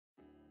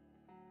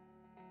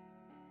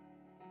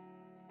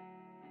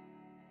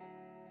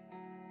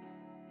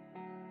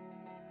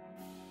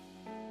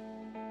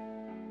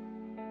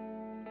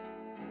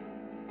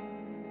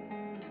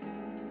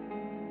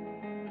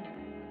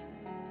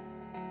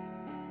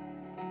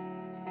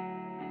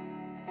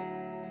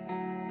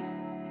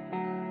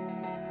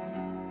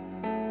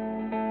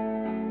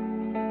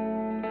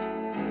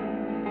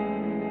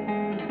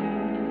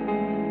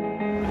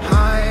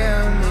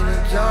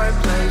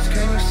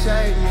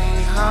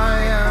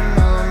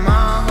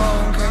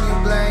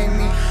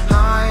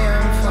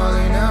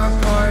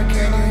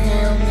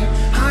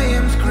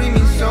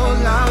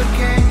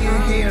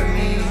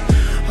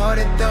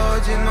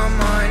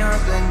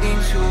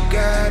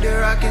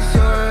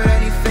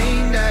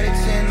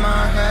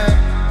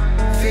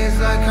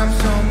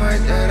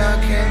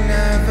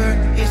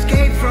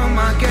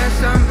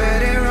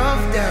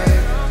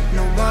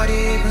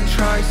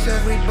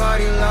trust,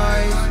 everybody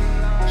lies.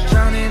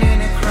 Drowning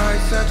in a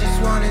crisis, I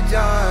just wanna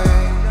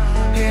die.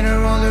 In a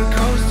roller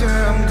coaster,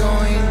 I'm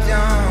going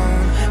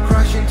down.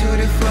 Crashing to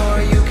the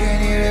floor, you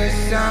can hear the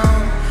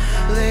sound.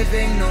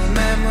 Living no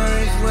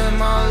memories with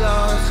my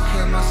loss.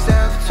 Kill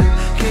myself to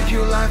keep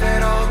you alive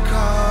at all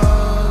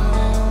costs.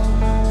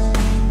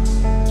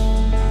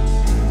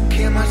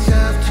 Kill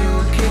myself to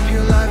keep you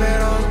alive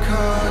at all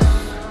costs.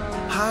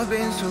 I've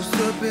been so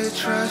stupid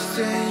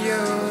trusting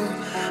you.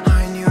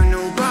 I knew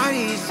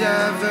nobody's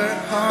ever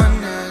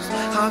honest.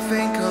 I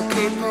think I'll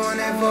keep on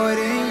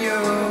avoiding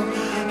you.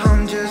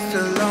 I'm just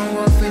a lone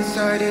wolf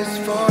inside this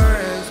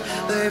forest,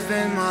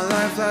 living my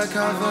life like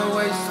I've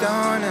always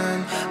done,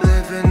 and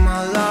living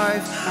my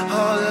life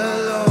all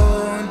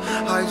alone.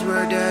 I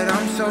swear that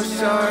I'm so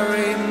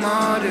sorry,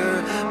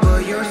 mother,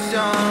 but your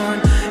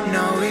son,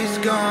 now he's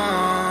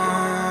gone.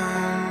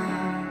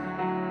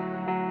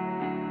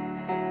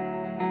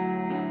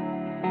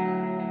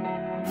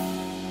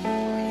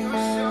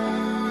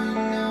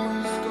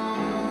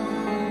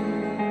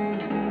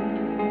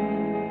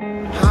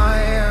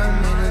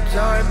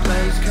 Dark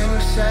place, can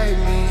you save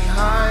me?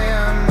 I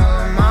am all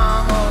on my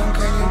own,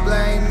 can you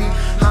blame me?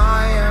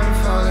 I am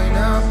falling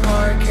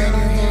apart, can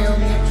you heal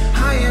me?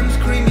 I am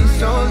screaming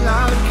so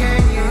loud,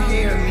 can you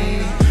hear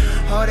me?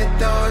 All the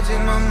thoughts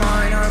in my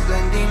mind are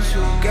blending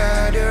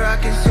together. I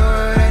can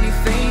sort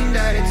anything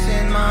that it's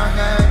in my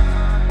head.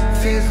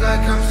 Feels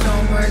like I'm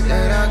somewhere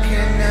that I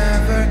can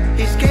never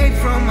escape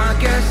from. I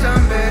guess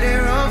I'm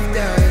better off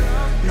dead.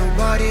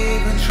 Nobody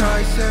even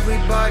tries,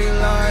 everybody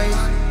lies.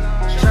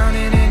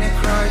 Drowning in a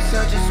crisis,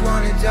 I just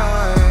wanna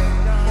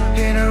die.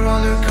 In a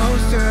roller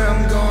coaster,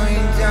 I'm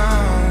going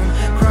down.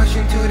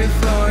 Crashing to the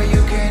floor,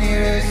 you can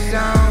hear the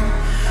sound.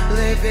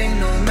 Living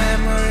no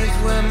memories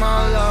with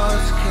my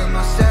loss. Kill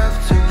myself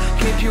to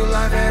keep you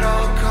alive at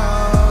all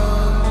costs.